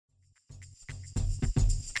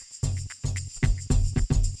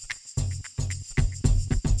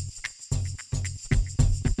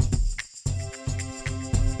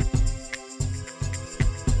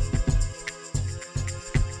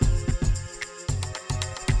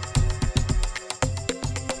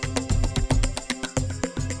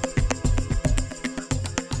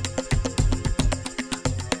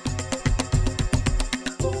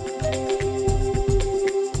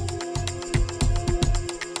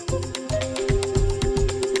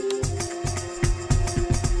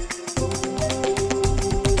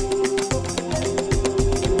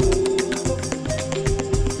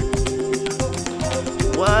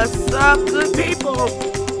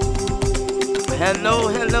Hello,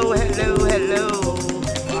 hello, hello, hello.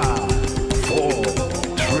 5, 4,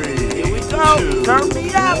 3, Here we go. 2, Turn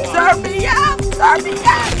me up, 1. turn me up, turn me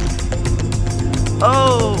up.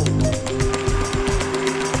 Oh,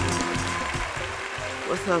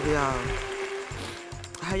 what's up, y'all?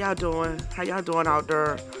 How y'all doing? How y'all doing out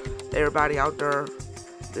there? Everybody out there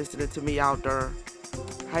listening to me out there.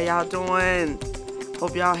 How y'all doing?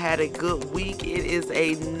 Hope y'all had a good week. It is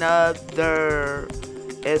another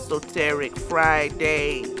Esoteric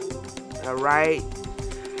Friday. All right.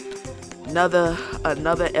 Another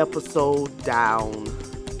episode down.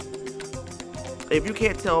 If you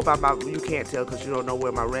can't tell by you can't tell because you don't know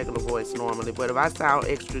where my regular voice normally. But if I sound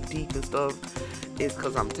extra deep and stuff, it's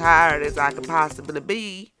because I'm tired as I can possibly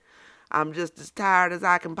be. I'm just as tired as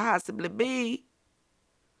I can possibly be.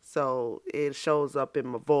 So it shows up in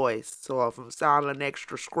my voice. So if I'm sounding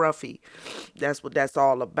extra scruffy, that's what that's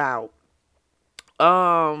all about.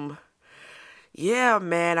 Yeah,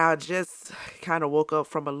 man, I just kind of woke up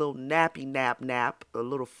from a little nappy nap, a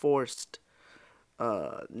little forced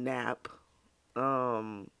nap.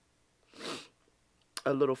 Um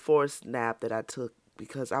a little forced nap that I took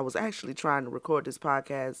because I was actually trying to record this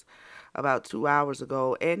podcast about 2 hours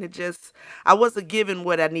ago, and I wasn't giving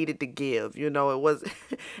what I needed to give.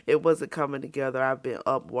 It wasn't coming together. I've been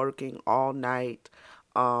up working all night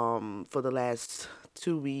for the last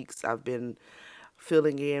 2 weeks. I've been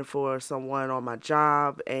filling in for someone on my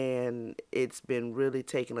job, and it's been really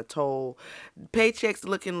taking a toll. Paychecks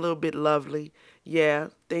looking a little bit lovely. Yeah,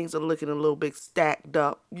 things are looking a little bit stacked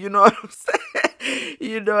up. You know what I'm saying?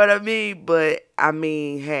 You know what I mean? But I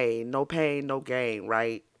mean, hey, no pain, no gain,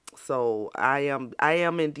 right? So I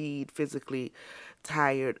am indeed physically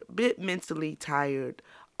tired, a bit mentally tired.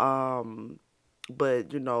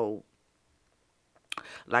 But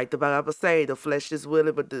like the Bible say, the flesh is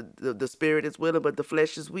willing, but the spirit is willing, but the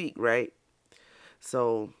flesh is weak, right?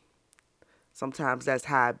 So sometimes that's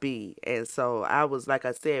how it be. And so I was, like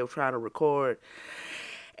I said, trying to record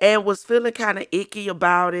and was feeling kind of icky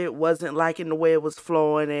about it. Wasn't liking the way it was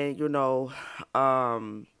flowing, and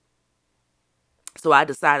so I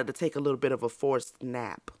decided to take a little bit of a forced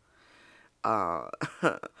nap. Uh,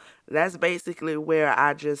 that's basically where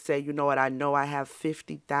I just say, you know what, I know I have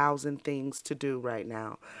 50,000 things to do right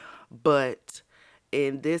now, but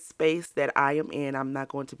in this space that I am in, I'm not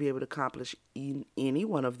going to be able to accomplish any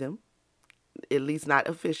one of them, at least not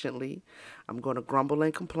efficiently. I'm going to grumble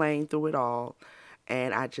and complain through it all,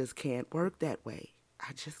 and I just can't work that way.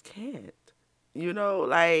 I just can't.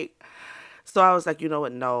 Like, so I was like, you know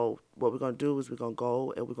what? No, what we're going to do is we're going to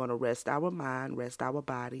go and we're going to rest our mind, rest our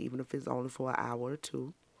body, even if it's only for an hour or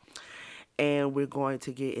two. And we're going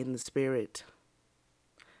to get in the spirit.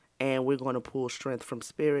 And we're going to pull strength from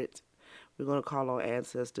spirit. We're going to call on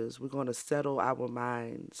ancestors. We're going to settle our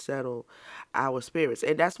mind, settle our spirits.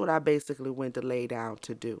 And that's what I basically went to lay down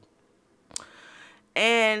to do.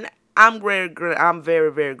 And I'm very,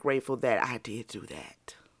 very grateful that I did do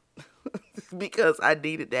that. Because I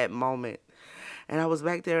needed that moment. And I was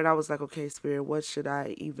back there and I was like, okay, Spirit, what should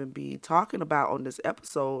I even be talking about on this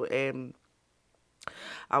episode? And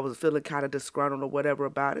I was feeling kind of disgruntled or whatever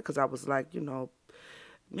about it because I was like,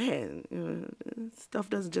 man, stuff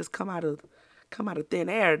doesn't just come out of thin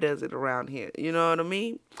air, does it, around here? You know what I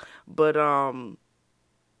mean? But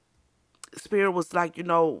Spirit was like,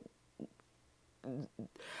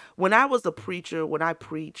 when I was a preacher, when I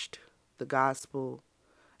preached the gospel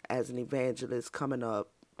as an evangelist coming up,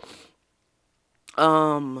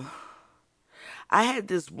 I had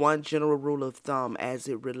this one general rule of thumb as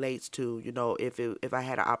it relates to, if I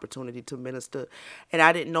had an opportunity to minister, and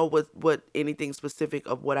I didn't know what anything specific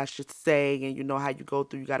of what I should say, and you know how you go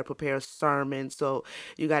through, you got to prepare a sermon, so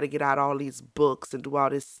you got to get out all these books and do all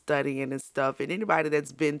this studying and stuff, and anybody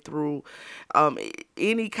that's been through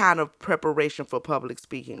any kind of preparation for public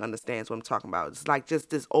speaking understands what I'm talking about. It's like just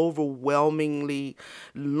this overwhelmingly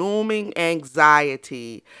looming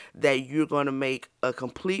anxiety that you're going to make a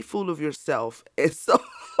complete fool of yourself. And so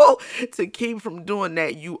to keep from doing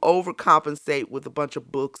that, you overcompensate with a bunch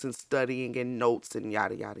of books and studying and notes and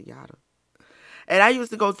yada, yada, yada. And I used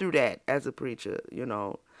to go through that as a preacher,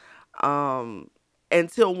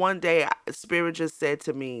 until one day Spirit just said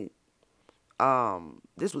to me,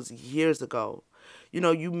 this was years ago,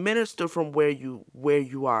 you minister from where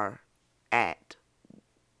you are at.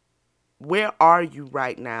 Where are you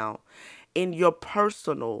right now in your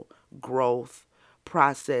personal growth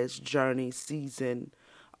process, journey, season?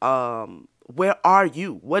 Where are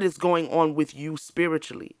you? What is going on with you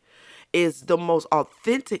spiritually? Is the most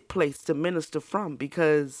authentic place to minister from,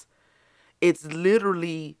 because it's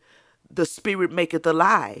literally the spirit maketh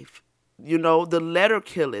alive. The letter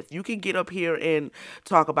killeth. You can get up here and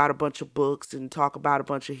talk about a bunch of books and talk about a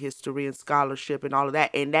bunch of history and scholarship and all of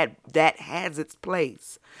that, and that has its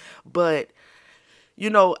place. But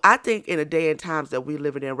I think in the day and times that we're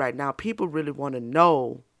living in right now, people really want to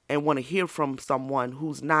know and want to hear from someone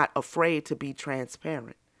who's not afraid to be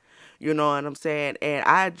transparent. You know what I'm saying? And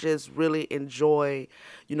I just really enjoy,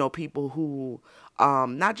 people who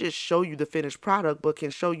not just show you the finished product, but can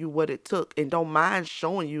show you what it took and don't mind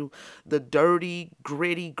showing you the dirty,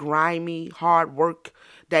 gritty, grimy, hard work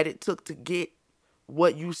that it took to get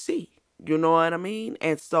what you see. You know what I mean?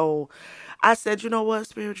 And so I said, you know what,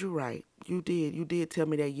 Spirit, you're right. You did. You did tell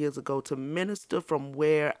me that years ago to minister from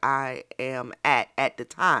where I am at the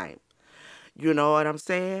time. You know what I'm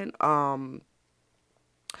saying?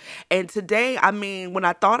 And today, I mean, when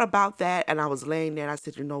I thought about that and I was laying there, I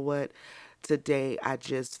said, you know what? Today, I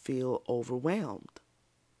just feel overwhelmed.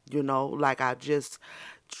 Like I just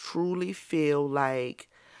truly feel like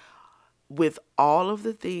with all of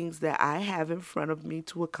the things that I have in front of me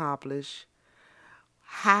to accomplish,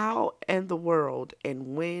 how in the world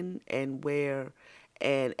and when and where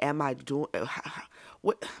and am I doing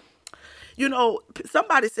what?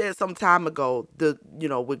 Somebody said some time ago,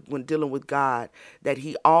 when dealing with God, that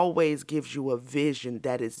He always gives you a vision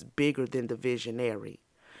that is bigger than the visionary.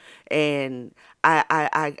 And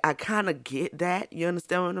I kind of get that. You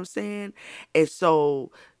understand what I'm saying? And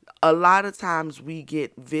so a lot of times we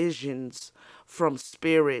get visions from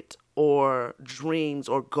spirit or dreams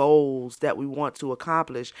or goals that we want to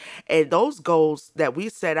accomplish. And those goals that we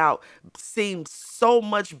set out seem so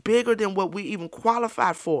much bigger than what we even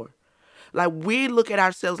qualified for. Like we look at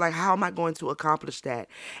ourselves like, how am I going to accomplish that?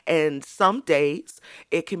 And some days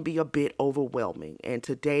it can be a bit overwhelming. And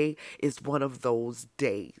today is one of those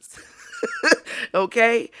days.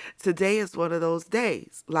 Okay? Today is one of those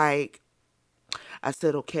days. Like I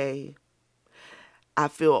said, okay, I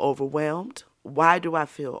feel overwhelmed. Why do I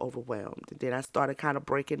feel overwhelmed? And then I started kind of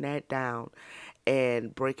breaking that down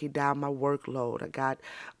and breaking down my workload. I got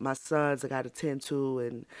my sons I got to tend to,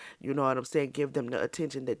 and you know what I'm saying, give them the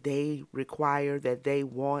attention that they require, that they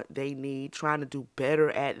want, they need, trying to do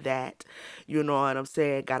better at that. You know what I'm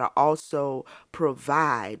saying? Got to also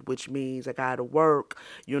provide, which means I got to work,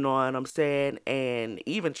 you know what I'm saying, and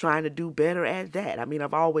even trying to do better at that. I mean,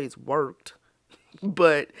 I've always worked,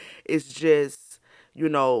 but it's just, you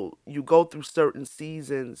go through certain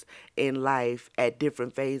seasons in life at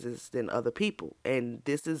different phases than other people. And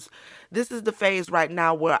this is the phase right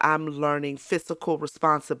now where I'm learning physical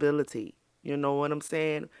responsibility. You know what I'm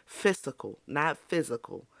saying? Physical, not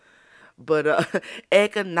physical, but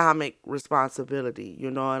economic responsibility.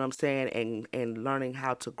 You know what I'm saying? And learning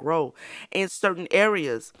how to grow in certain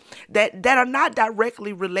areas that are not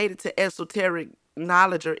directly related to esoteric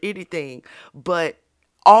knowledge or anything, but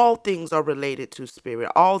all things are related to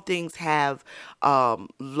spirit. All things have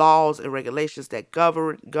laws and regulations that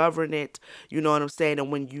govern it. You know what I'm saying?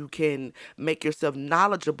 And when you can make yourself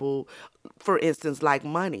knowledgeable, for instance, like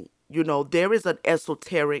money. There is an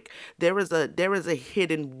esoteric, there is a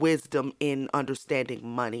hidden wisdom in understanding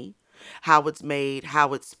money, how it's made,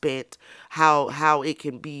 how it's spent, how it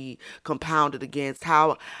can be compounded against,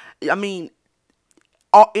 how I mean,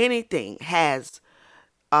 anything has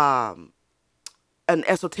an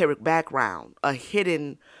esoteric background, a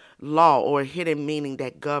hidden law or a hidden meaning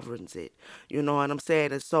that governs it. You know what I'm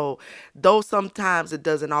saying? And so, though sometimes it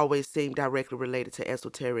doesn't always seem directly related to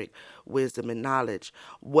esoteric wisdom and knowledge,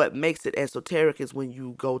 what makes it esoteric is when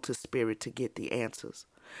you go to spirit to get the answers.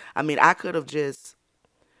 I mean, I could have just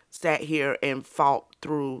sat here and fought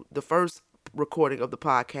through the first recording of the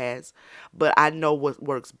podcast, but I know what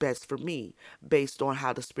works best for me based on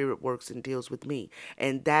how the spirit works and deals with me.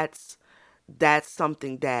 And that's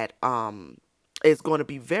something that is going to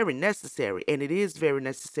be very necessary, and it is very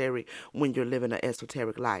necessary when you're living an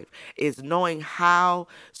esoteric life, is knowing how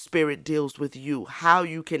spirit deals with you, how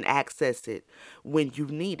you can access it when you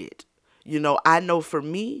need it. I know for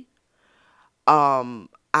me,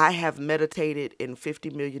 I have meditated in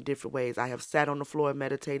 50 million different ways. I have sat on the floor and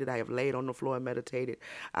meditated. I have laid on the floor and meditated.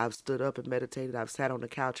 I've stood up and meditated. I've sat on the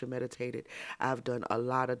couch and meditated. I've done a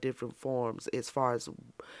lot of different forms as far as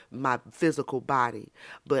my physical body.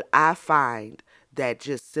 But I find that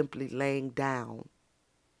just simply laying down,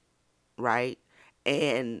 right?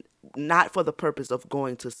 And not for the purpose of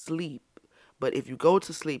going to sleep. But if you go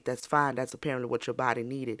to sleep, that's fine. That's apparently what your body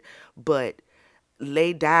needed. But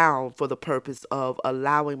lay down for the purpose of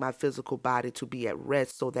allowing my physical body to be at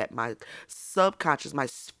rest so that my subconscious, my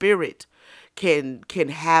spirit can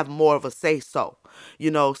have more of a say so.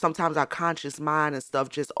 Sometimes our conscious mind and stuff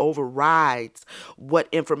just overrides what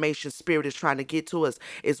information spirit is trying to get to us.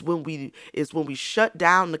 Is when we shut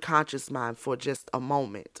down the conscious mind for just a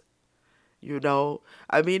moment.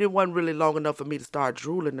 I mean, it wasn't really long enough for me to start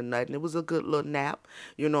drooling or nothing. It was a good little nap.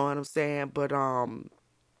 You know what I'm saying? But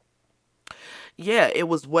yeah, it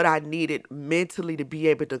was what I needed mentally to be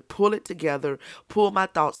able to pull it together, pull my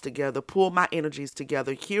thoughts together, pull my energies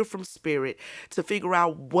together, hear from spirit to figure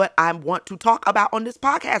out what I want to talk about on this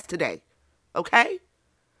podcast today. Okay?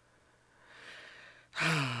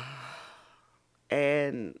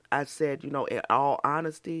 And I said, in all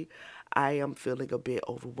honesty, I am feeling a bit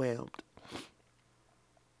overwhelmed.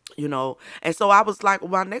 And so I was like,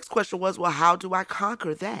 my next question was, well, how do I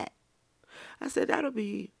conquer that? I said that'll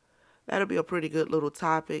be a pretty good little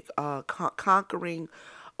topic. Conquering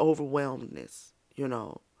overwhelmedness.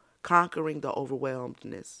 Conquering the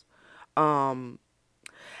overwhelmedness.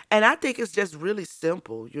 And I think it's just really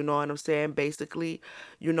simple. You know what I'm saying? Basically,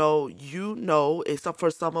 it's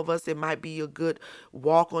for some of us, it might be a good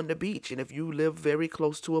walk on the beach. And if you live very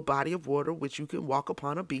close to a body of water, which you can walk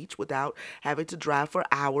upon a beach without having to drive for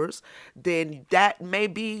hours, then that may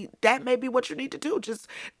be what you need to do. Just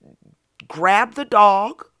grab the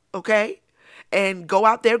dog, okay? And go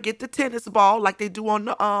out there, get the tennis ball like they do on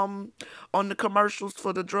the commercials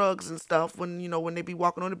for the drugs and stuff when they be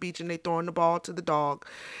walking on the beach and they throwing the ball to the dog.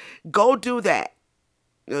 Go do that.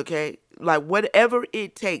 Okay, like whatever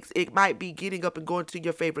it takes. It might be getting up and going to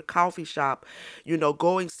your favorite coffee shop,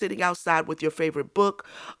 sitting outside with your favorite book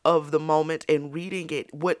of the moment and reading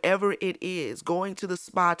it, whatever it is. Going to the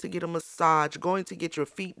spa to get a massage, going to get your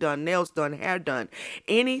feet done, nails done, hair done,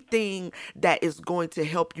 anything that is going to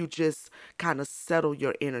help you just kind of settle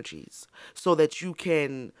your energies so that you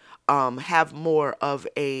can have more of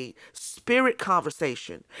a spirit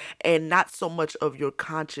conversation and not so much of your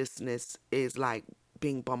consciousness is like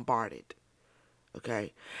being bombarded.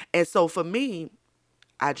 Okay. And so for me,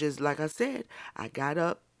 I just, like I said, I got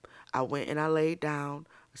up, I went and I laid down.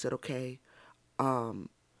 I said, okay. I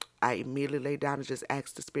immediately laid down and just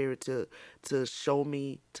asked the spirit to show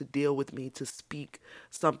me, to deal with me, to speak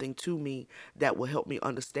something to me that will help me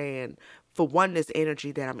understand, for one, this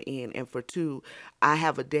energy that I'm in, and for two, I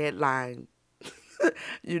have a deadline.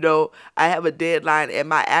 I have a deadline and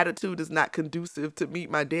my attitude is not conducive to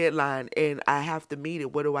meet my deadline and I have to meet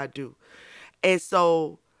it. What do I do? And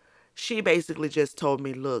so she basically just told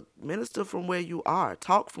me, look, minister from where you are,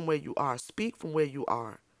 talk from where you are, speak from where you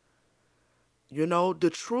are.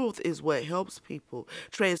 The truth is what helps people.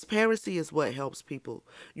 Transparency is what helps people.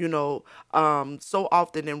 So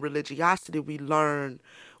often in religiosity, we learn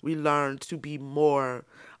to be more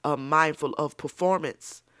mindful of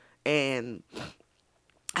performance and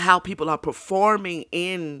how people are performing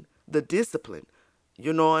in the discipline.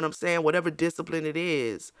 You know what I'm saying? Whatever discipline it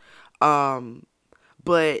is.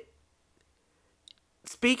 But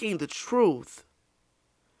speaking the truth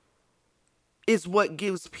is what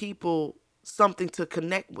gives people something to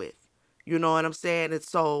connect with. You know what I'm saying? And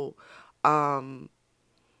so I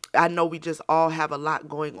know we just all have a lot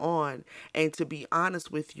going on. And to be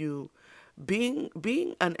honest with you,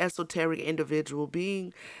 being an esoteric individual,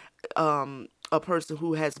 being a person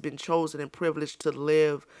who has been chosen and privileged to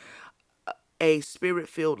live a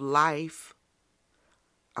spirit-filled life.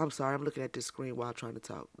 I'm sorry, I'm looking at this screen while I'm trying to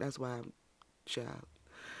talk. That's why I'm child.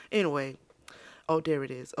 Anyway, oh, there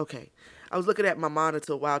it is. Okay. I was looking at my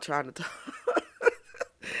monitor while trying to talk.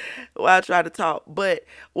 while trying to talk. But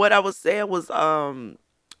what I was saying was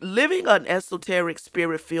living an esoteric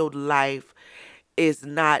spirit-filled life is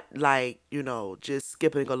not like, just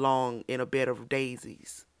skipping along in a bed of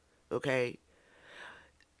daisies. Okay?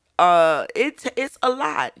 It's a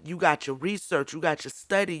lot. You got your research, you got your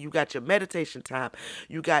study, you got your meditation time,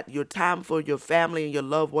 you got your time for your family and your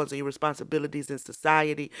loved ones and your responsibilities in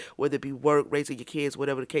society, whether it be work, raising your kids,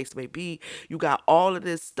 whatever the case may be. You got all of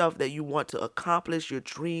this stuff that you want to accomplish, your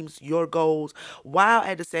dreams, your goals, while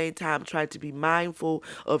at the same time trying to be mindful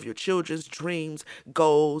of your children's dreams,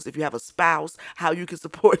 goals. If you have a spouse, how you can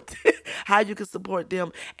support how you can support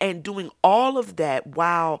them, and doing all of that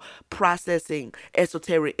while processing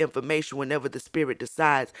esoteric information whenever the spirit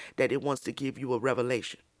decides that it wants to give you a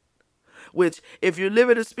revelation. Which, if you're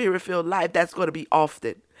living a spirit-filled life, that's going to be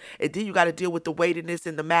often. And then you got to deal with the weightiness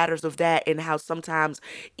and the matters of that, and how sometimes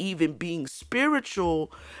even being spiritually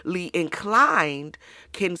inclined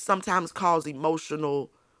can sometimes cause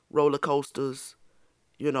emotional roller coasters,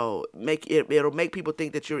 It'll make people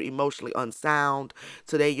think that you're emotionally unsound.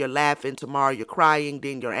 Today you're laughing, tomorrow you're crying,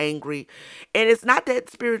 then you're angry. And it's not that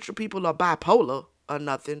spiritual people are bipolar or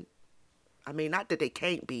nothing. I mean, not that they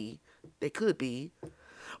can't be, they could be.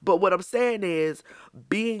 But what I'm saying is,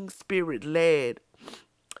 being spirit led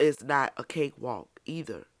is not a cakewalk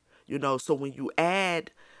either. So when you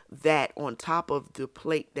add that on top of the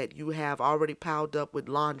plate that you have already piled up with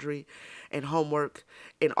laundry and homework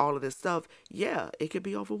and all of this stuff, yeah, it can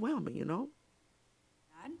be overwhelming.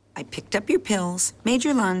 I picked up your pills, made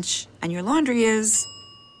your lunch, and your laundry is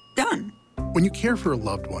done. When you care for a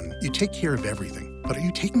loved one, you take care of everything. But are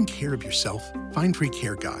you taking care of yourself? Find free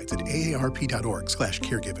care guides at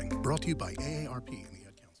aarp.org/caregiving. Brought to you by AARP and the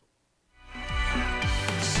Ad Council.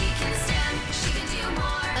 She can stand, she can do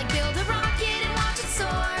more. Like build a rocket and watch it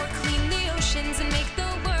soar. Clean the oceans and make the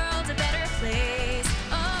world a better place.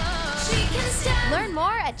 Oh, she can STEM. Learn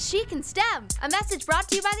more at She Can STEM. A message brought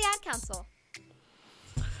to you by the Ad Council.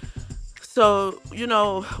 So,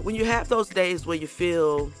 when you have those days where you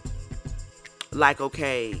feel like,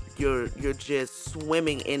 okay, you're just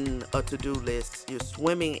swimming in a to-do list, you're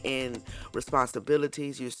swimming in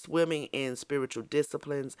responsibilities, you're swimming in spiritual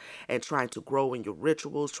disciplines and trying to grow in your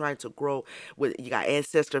rituals, trying to grow you got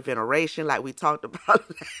ancestor veneration like we talked about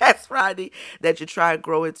last Friday that you try and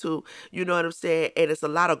grow into, you know what I'm saying? And it's a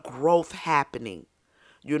lot of growth happening,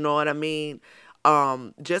 you know what I mean?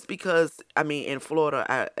 Just because, in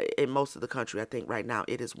Florida, in most of the country, I think right now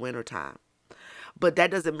it is winter time. But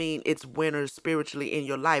that doesn't mean it's winter spiritually in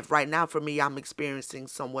your life. Right now, for me, I'm experiencing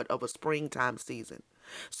somewhat of a springtime season.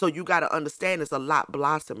 So you got to understand it's a lot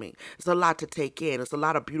blossoming. It's a lot to take in. It's a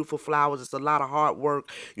lot of beautiful flowers. It's a lot of hard work.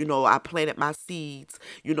 I planted my seeds.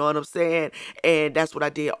 You know what I'm saying? And that's what I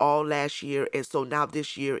did all last year. And so now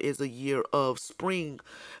this year is a year of spring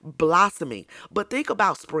blossoming. But think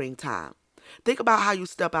about springtime. Think about how you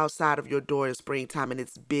step outside of your door in springtime and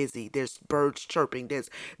it's busy. There's birds chirping. There's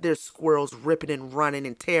squirrels ripping and running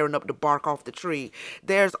and tearing up the bark off the tree.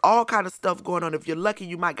 There's all kind of stuff going on. If you're lucky,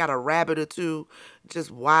 you might got a rabbit or two,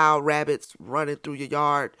 just wild rabbits running through your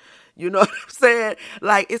yard. You know what I'm saying?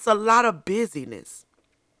 Like, it's a lot of busyness.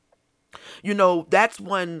 That's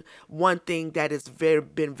one thing that has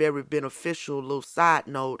been very beneficial, little side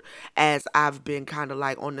note, as I've been kind of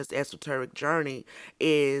like on this esoteric journey,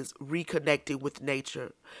 is reconnecting with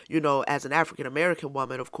nature. As an African American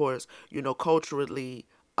woman, of course, culturally,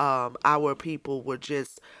 our people were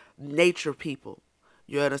just nature people.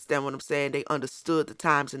 You understand what I'm saying? They understood the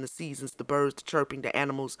times and the seasons, the birds, the chirping, the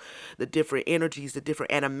animals, the different energies, the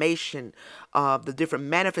different animation, the different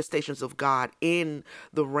manifestations of God in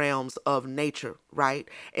the realms of nature, right?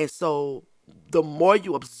 And so the more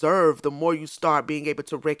you observe, the more you start being able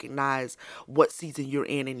to recognize what season you're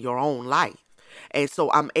in your own life. And so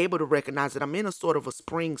I'm able to recognize that I'm in a sort of a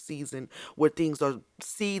spring season where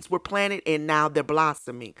seeds were planted and now they're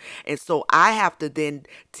blossoming. And so I have to then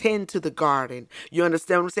tend to the garden. You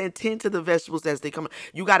understand what I'm saying? Tend to the vegetables as they come.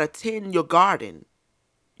 You got to tend your garden.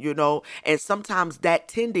 And sometimes that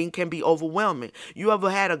tending can be overwhelming. You ever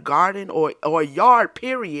had a garden or a yard,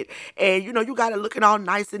 period, and you got it looking all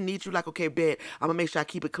nice and neat. You like, okay, bet, I'm gonna make sure I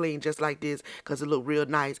keep it clean just like this because it look real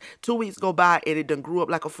nice. 2 weeks go by and it done grew up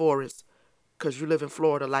like a forest. Because you live in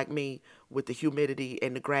Florida like me with the humidity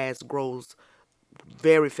and the grass grows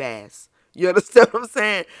very fast. You understand what I'm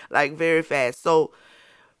saying? Like very fast. So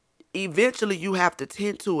eventually you have to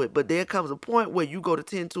tend to it. But there comes a point where you go to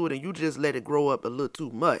tend to it and you just let it grow up a little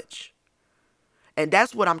too much. And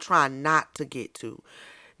that's what I'm trying not to get to.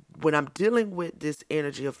 When I'm dealing with this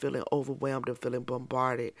energy of feeling overwhelmed and feeling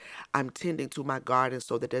bombarded, I'm tending to my garden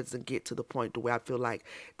so that it doesn't get to the point to where I feel like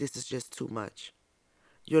this is just too much.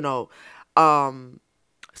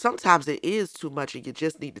 Sometimes it is too much and you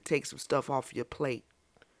just need to take some stuff off your plate.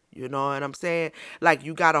 You know what I'm saying? Like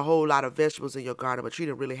you got a whole lot of vegetables in your garden, but you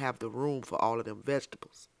didn't really have the room for all of them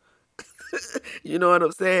vegetables. You know what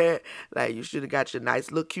I'm saying? Like you should have got your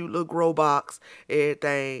nice little cute little grow box,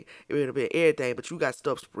 everything. It would have been everything, but you got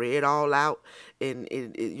stuff spread all out and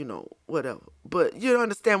whatever. But you don't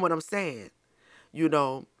understand what I'm saying.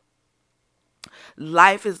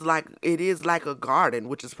 Life is like a garden,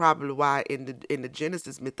 which is probably why in the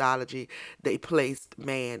Genesis mythology they placed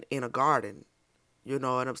man in a garden. You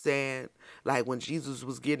know what I'm saying? Like when Jesus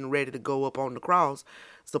was getting ready to go up on the cross,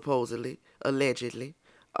 supposedly, allegedly,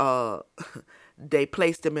 they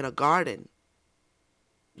placed him in a garden.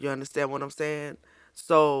 You understand what I'm saying?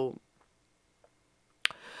 So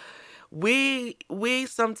we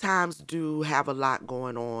sometimes do have a lot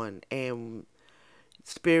going on, and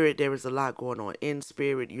spirit, there is a lot going on. In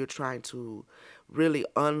spirit, you're trying to really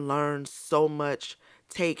unlearn so much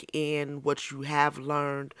take in what you have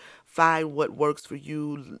learned, find what works for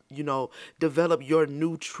you, develop your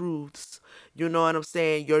new truths, you know what I'm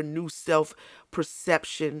saying, your new self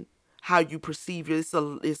perception, how you perceive it.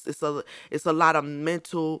 It's a lot of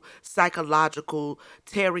mental, psychological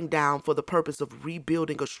tearing down for the purpose of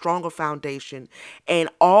rebuilding a stronger foundation. And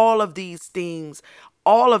all of these things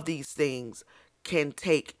can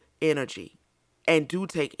take energy and do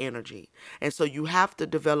take energy. And so you have to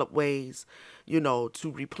develop ways,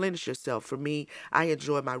 to replenish yourself. For me, I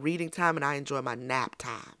enjoy my reading time and I enjoy my nap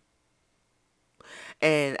time.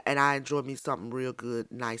 And I enjoy me something real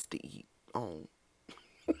good, nice to eat on.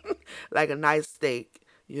 Like a nice steak.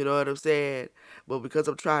 You know what I'm saying? But because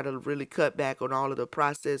I'm trying to really cut back on all of the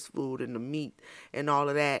processed food and the meat and all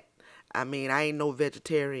of that, I mean, I ain't no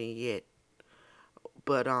vegetarian yet.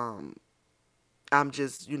 But I'm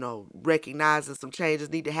just, recognizing some changes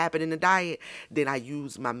need to happen in the diet. Then I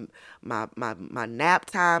use my nap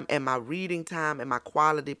time and my reading time and my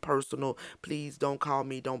quality personal, please don't call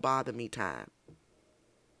me, don't bother me time.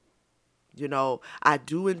 I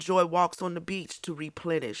do enjoy walks on the beach to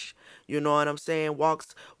replenish. You know what I'm saying?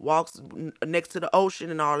 Walks next to the ocean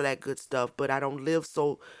and all of that good stuff. But I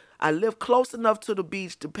live close enough to the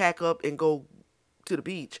beach to pack up and go to the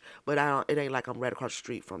beach. But it ain't like I'm right across the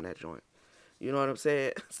street from that joint. You know what I'm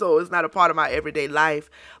saying? So it's not a part of my everyday life.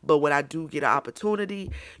 But when I do get an opportunity,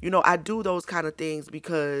 I do those kind of things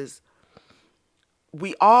because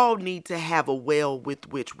we all need to have a well with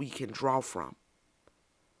which we can draw from.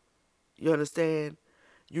 You understand?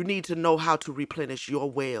 You need to know how to replenish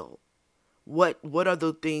your well. What are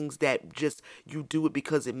the things that just you do it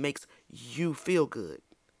because it makes you feel good?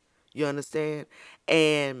 You understand?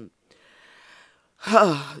 And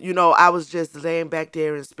I was just laying back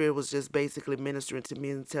there and Spirit was just basically ministering to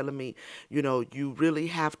me and telling me, you really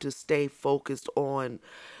have to stay focused on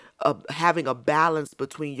having a balance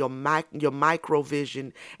between your micro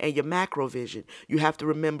vision and your macro vision. You have to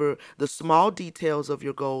remember the small details of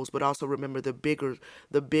your goals, but also remember the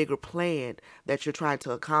bigger plan that you're trying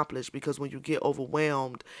to accomplish. Because when you get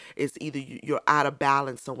overwhelmed, it's either you're out of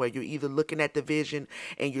balance somewhere. You're either looking at the vision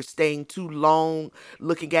and you're staying too long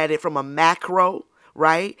looking at it from a macro,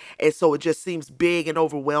 right? And so it just seems big and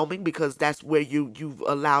overwhelming because that's where you've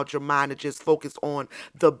allowed your mind to just focus on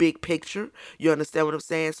the big picture. You understand what I'm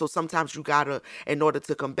saying? So sometimes you gotta, in order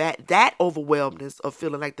to combat that overwhelmness of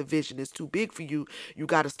feeling like the vision is too big for you, you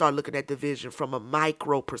gotta start looking at the vision from a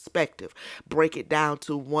micro perspective. Break it down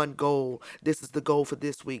to one goal. This is the goal for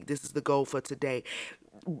this week. This is the goal for today.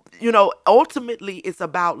 Ultimately it's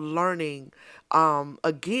about learning,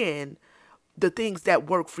 again, the things that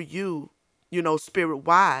work for you, spirit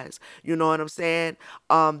wise. You know what I'm saying?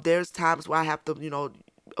 There's times where I have to,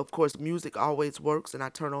 of course, music always works and I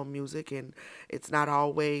turn on music and it's not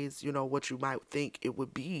always, what you might think it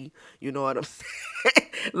would be. You know what I'm saying?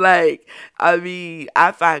 Like, I mean,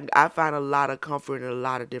 I find a lot of comfort in a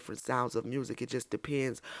lot of different sounds of music. It just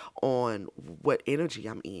depends on what energy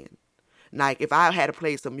I'm in. Like, if I had to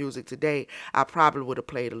play some music today, I probably would have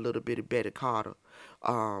played a little bit of Betty Carter,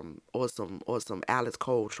 or some Alice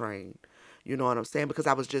Coltrane. You know what I'm saying? Because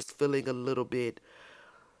I was just feeling a little bit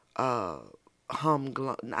humglum.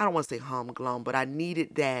 I don't want to say humglum, but I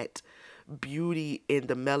needed that beauty in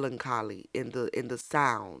the melancholy, in the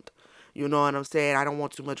sound. You know what I'm saying? I don't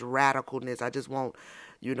want too much radicalness. I just want,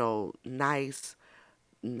 nice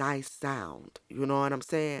sound. You know what I'm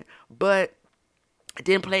saying? But I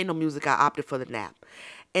didn't play no music. I opted for the nap.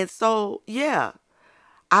 And so, yeah,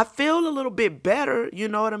 I feel a little bit better, you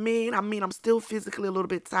know what I mean? I'm still physically a little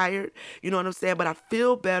bit tired, you know what I'm saying? But I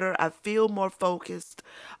feel better. I feel more focused.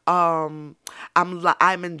 I'm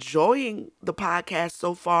enjoying the podcast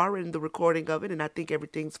so far and the recording of it, and I think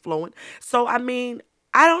everything's flowing. So, I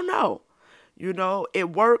don't know.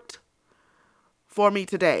 It worked for me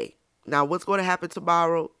today. Now, what's going to happen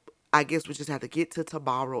tomorrow? I guess we just have to get to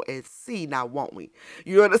tomorrow and see now, won't we?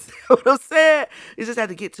 You understand what I'm saying? You just have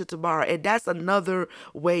to get to tomorrow. And that's another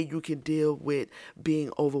way you can deal with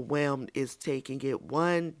being overwhelmed, is taking it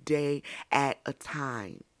one day at a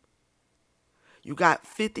time. You got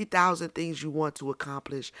 50,000 things you want to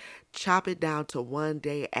accomplish. Chop it down to one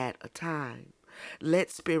day at a time. Let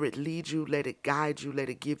Spirit lead you, let it guide you, let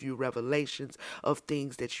it give you revelations of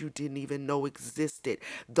things that you didn't even know existed.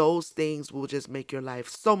 Those things will just make your life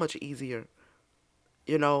so much easier,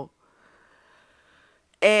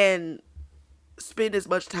 and spend as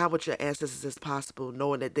much time with your ancestors as possible,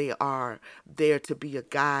 knowing that they are there to be a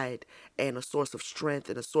guide and a source of strength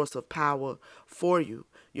and a source of power for you.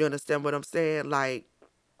 You understand what I'm saying? Like,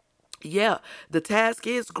 yeah, the task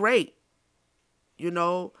is great, you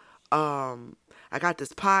know. I got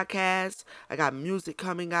this podcast. I got music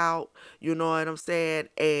coming out. You know what I'm saying?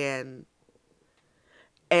 And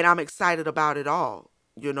I'm excited about it all.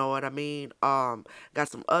 You know what I mean? Got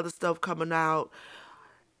some other stuff coming out,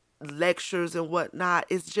 lectures and whatnot.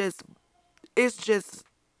 It's just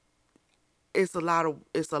it's a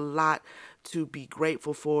lot to be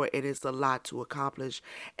grateful for, and it's a lot to accomplish,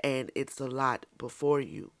 and it's a lot before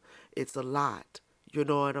you. It's a lot. You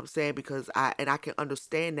know what I'm saying? Because I can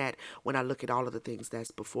understand that when I look at all of the things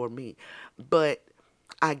that's before me. But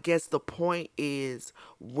I guess the point is,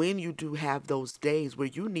 when you do have those days where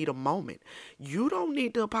you need a moment, you don't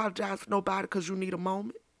need to apologize for nobody because you need a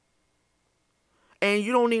moment. And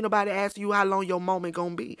you don't need nobody to ask you how long your moment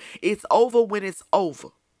gonna be. It's over when it's over.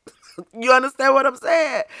 You understand what I'm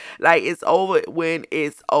saying? Like, it's over when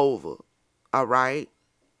it's over. All right?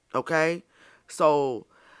 Okay? So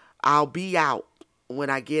I'll be out when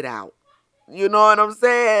I get out. You know what I'm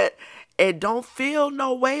saying? And don't feel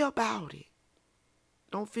no way about it.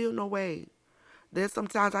 Don't feel no way. There's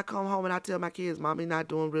sometimes I come home and I tell my kids, Mommy not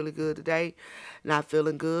doing really good today. Not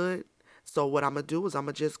feeling good. So what I'm going to do is I'm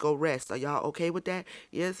going to just go rest. Are y'all okay with that?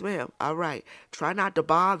 Yes, ma'am. All right. Try not to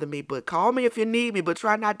bother me, but call me if you need me, but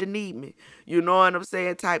try not to need me. You know what I'm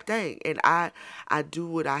saying? Type thing. And I do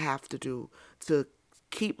what I have to do to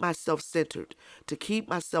keep myself centered, to keep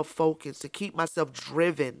myself focused, to keep myself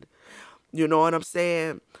driven. You know what I'm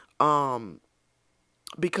saying?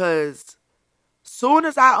 Because soon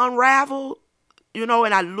as I unravel, you know,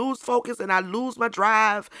 and I lose focus and I lose my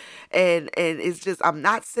drive, and it's just, I'm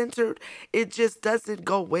not centered, it just doesn't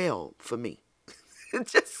go well for me.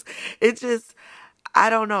 it just, I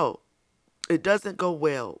don't know. It doesn't go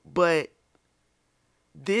well. But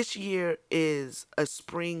this year is a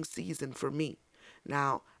spring season for me.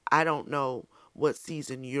 Now, I don't know what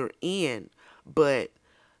season you're in, but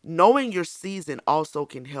knowing your season also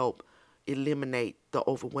can help eliminate the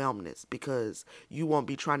overwhelmedness, because you won't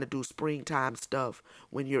be trying to do springtime stuff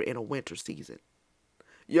when you're in a winter season.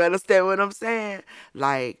 You understand what I'm saying?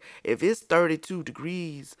 Like, if it's 32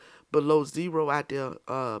 degrees below zero out there,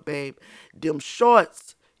 babe, them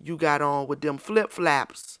shorts you got on with them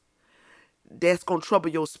flip-flops, that's gonna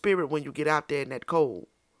trouble your spirit when you get out there in that cold.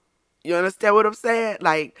 You understand what I'm saying?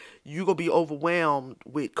 Like, you gonna be overwhelmed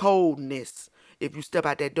with coldness if you step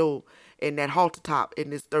out that door in that halter top in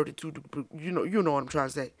this 32 degree, you know what I'm trying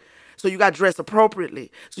to say. So you got to dress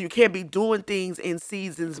appropriately. So you can't be doing things in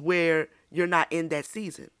seasons where you're not in that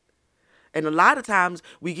season. And a lot of times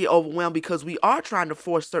we get overwhelmed because we are trying to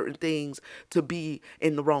force certain things to be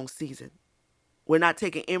in the wrong season. We're not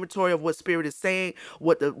taking inventory of what Spirit is saying,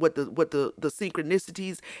 what the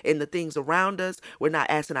synchronicities and the things around us. We're not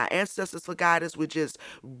asking our ancestors for guidance. We're just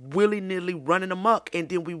willy-nilly running amok, and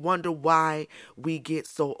then we wonder why we get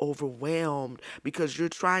so overwhelmed, because you're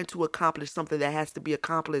trying to accomplish something that has to be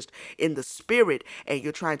accomplished in the spirit, and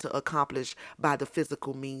you're trying to accomplish by the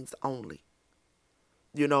physical means only.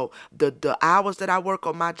 You know, the hours that I work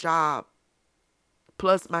on my job,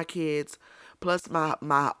 plus my kids, plus my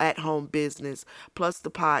at-home business, plus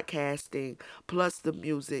the podcasting, plus the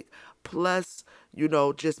music, plus, you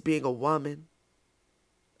know, just being a woman,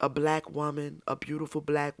 a black woman, a beautiful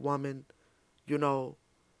black woman, you know,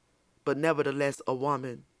 but nevertheless a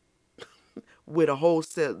woman with a whole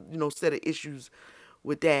set of issues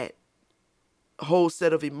with that, a whole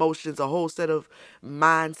set of emotions, a whole set of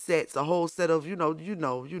mindsets, a whole set of, you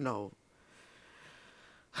know.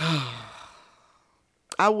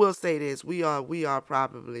 I will say this: we are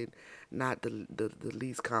probably not the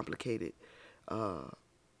least complicated.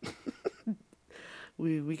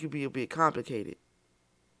 We could be a bit complicated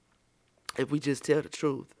if we just tell the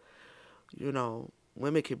truth. You know,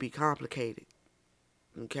 women can be complicated.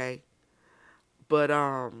 Okay, but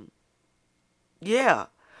yeah,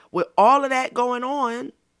 with all of that going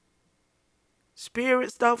on,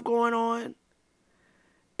 spirit stuff going on,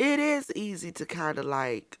 it is easy to kind of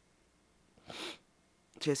like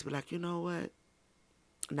just be like, you know what?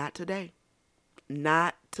 Not today.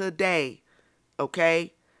 Not today.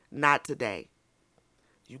 Okay? Not today.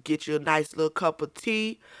 You get you a nice little cup of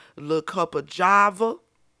tea, a little cup of Java,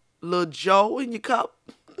 a little Joe in your cup.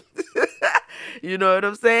 You know what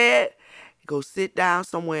I'm saying? Go sit down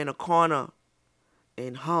somewhere in a corner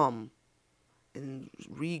and hum and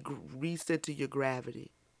recenter your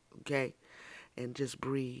gravity. Okay? And just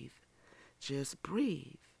breathe. Just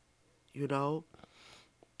breathe. You know?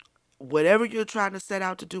 Whatever you're trying to set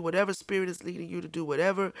out to do, whatever spirit is leading you to do,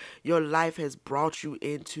 whatever your life has brought you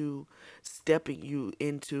into, stepping you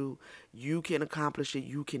into, you can accomplish it.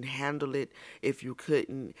 You can handle it. If you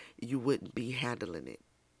couldn't, you wouldn't be handling it.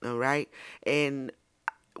 All right? And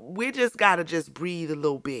we just got to just breathe a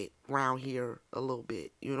little bit, around here a little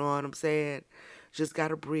bit. You know what I'm saying? Just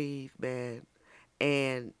gotta breathe, man.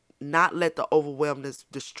 And not let the overwhelmness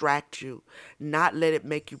distract you. Not let it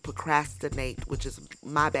make you procrastinate, which is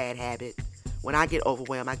my bad habit. When I get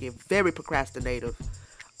overwhelmed, I get very procrastinative.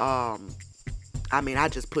 I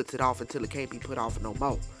just puts it off until it can't be put off no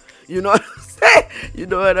more. You know what I'm saying? You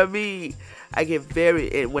know what I mean?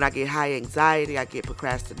 And when I get high anxiety, I get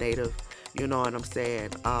procrastinative. You know what I'm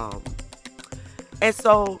saying? And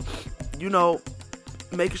so,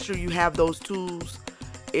 making sure you have those tools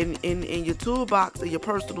in your toolbox, in your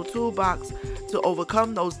personal toolbox, to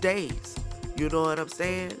overcome those days. You know what I'm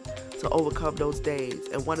saying? To overcome those days.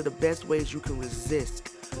 And one of the best ways you can resist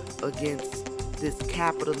against this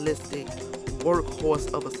capitalistic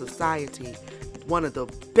workhorse of a society, one of the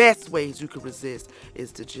best ways you can resist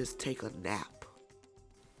is to just take a nap.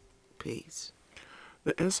 Peace.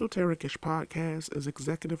 The Esoteric-ish podcast is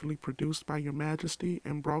executively produced by Your Majesty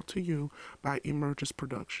and brought to you by YRMajesty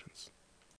Productions.